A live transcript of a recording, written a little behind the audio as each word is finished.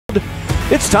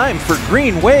It's time for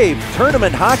Greenwave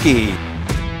Tournament Hockey.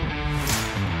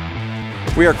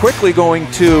 We are quickly going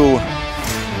to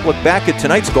look back at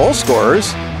tonight's goal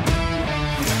scorers.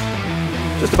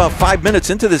 Just about 5 minutes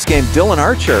into this game, Dylan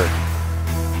Archer,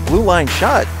 blue line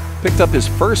shot, picked up his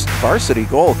first varsity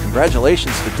goal.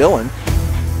 Congratulations to Dylan.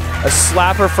 A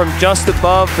slapper from just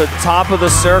above the top of the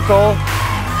circle.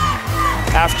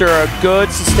 After a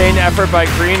good sustained effort by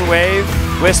Greenwave,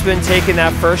 Wispin taking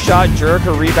that first shot, jerk,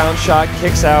 a rebound shot,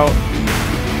 kicks out.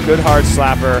 Good hard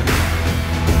slapper.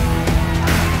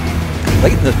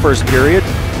 Late in the first period,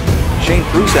 Shane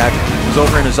Prusak was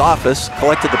over in his office,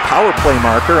 collected the power play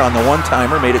marker on the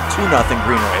one-timer, made it 2-0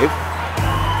 Greenwave.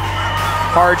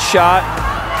 Hard shot.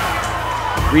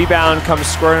 Rebound comes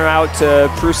squirting out to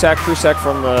Prusak. Prusak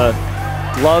from the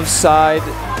glove side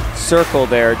circle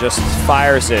there just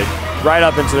fires it right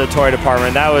up into the toy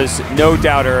department. That was no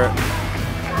doubter.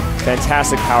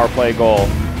 Fantastic power play goal.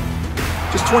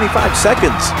 Just 25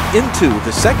 seconds into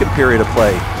the second period of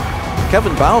play,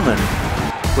 Kevin Bauman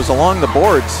was along the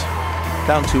boards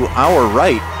down to our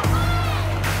right.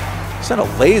 Sent a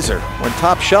laser when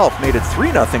top shelf made it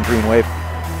 3-0 Greenwave.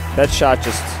 That shot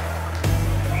just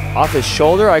off his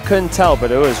shoulder, I couldn't tell,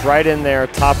 but it was right in there,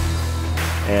 top,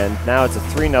 and now it's a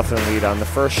 3-0 lead on the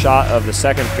first shot of the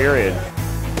second period.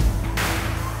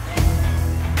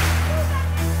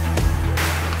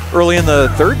 Early in the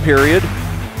third period,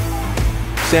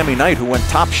 Sammy Knight, who went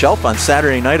top shelf on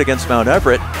Saturday night against Mount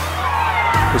Everett,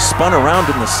 was spun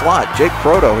around in the slot. Jake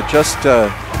Croto had just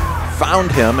found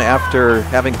him after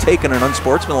having taken an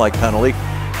unsportsmanlike penalty.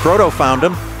 Croto found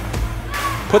him,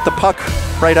 put the puck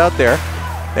right out there,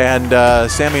 and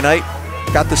Sammy Knight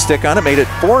got the stick on it, made it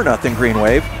 4-0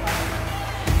 Greenwave.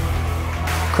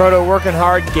 Croto working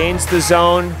hard, gains the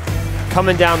zone,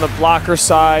 coming down the blocker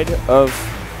side of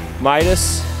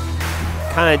Midas.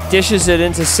 Kind of dishes it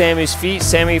into Sammy's feet.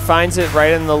 Sammy finds it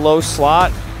right in the low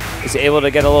slot, is able to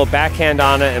get a little backhand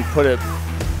on it and put it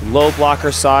low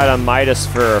blocker side on Midas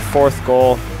for a fourth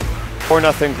goal.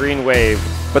 4-0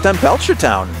 Greenwave. But then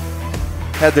Belchertown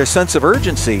had their sense of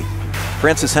urgency.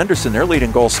 Francis Henderson, their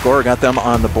leading goal scorer, got them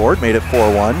on the board, made it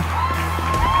 4-1.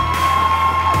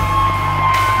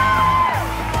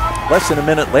 Less than a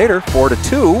minute later,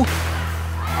 4-2.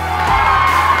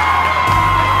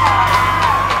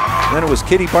 Then it was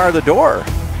Kitty bar the door.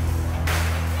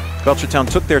 Belchertown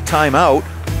took their time out.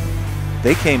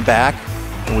 They came back,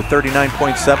 and with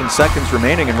 39.7 seconds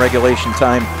remaining in regulation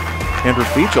time, Andrew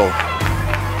Fiegel,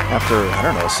 after, I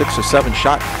don't know, a 6 or 7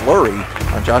 shot flurry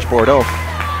on Josh Bordeaux,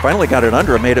 finally got it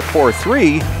under and made it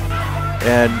 4-3.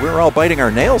 And we're all biting our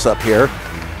nails up here,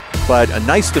 but a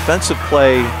nice defensive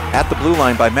play at the blue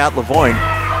line by Matt Lavoine.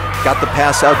 Got the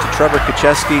pass out to Trevor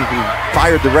Kacheski, who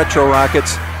fired the retro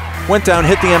rockets. Went down,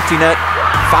 hit the empty net,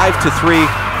 5-3.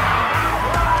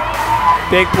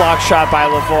 Big block shot by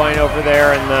Lavoine over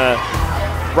there in the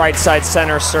right side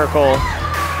center circle.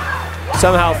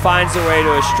 Somehow finds a way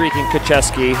to a streaking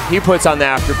Kacheski. He puts on the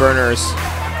afterburners.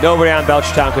 Nobody on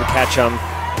Belchertown could catch him.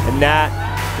 And that,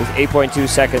 with 8.2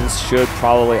 seconds, should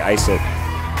probably ice it.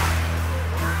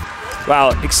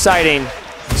 Wow, exciting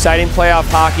playoff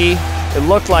hockey. It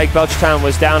looked like Belchertown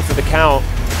was down for the count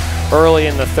early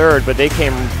in the third, but they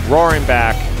came roaring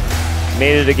back,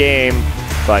 made it a game,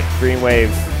 but Greenwave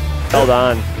held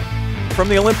on. From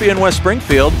the Olympia in West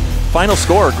Springfield, final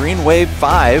score, Greenwave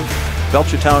 5,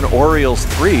 Belchertown Orioles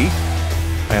 3.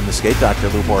 I am the Skate Doctor,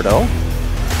 Lou Bordeaux.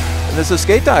 And this is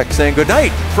Skate Doc saying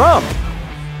goodnight from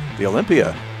the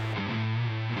Olympia.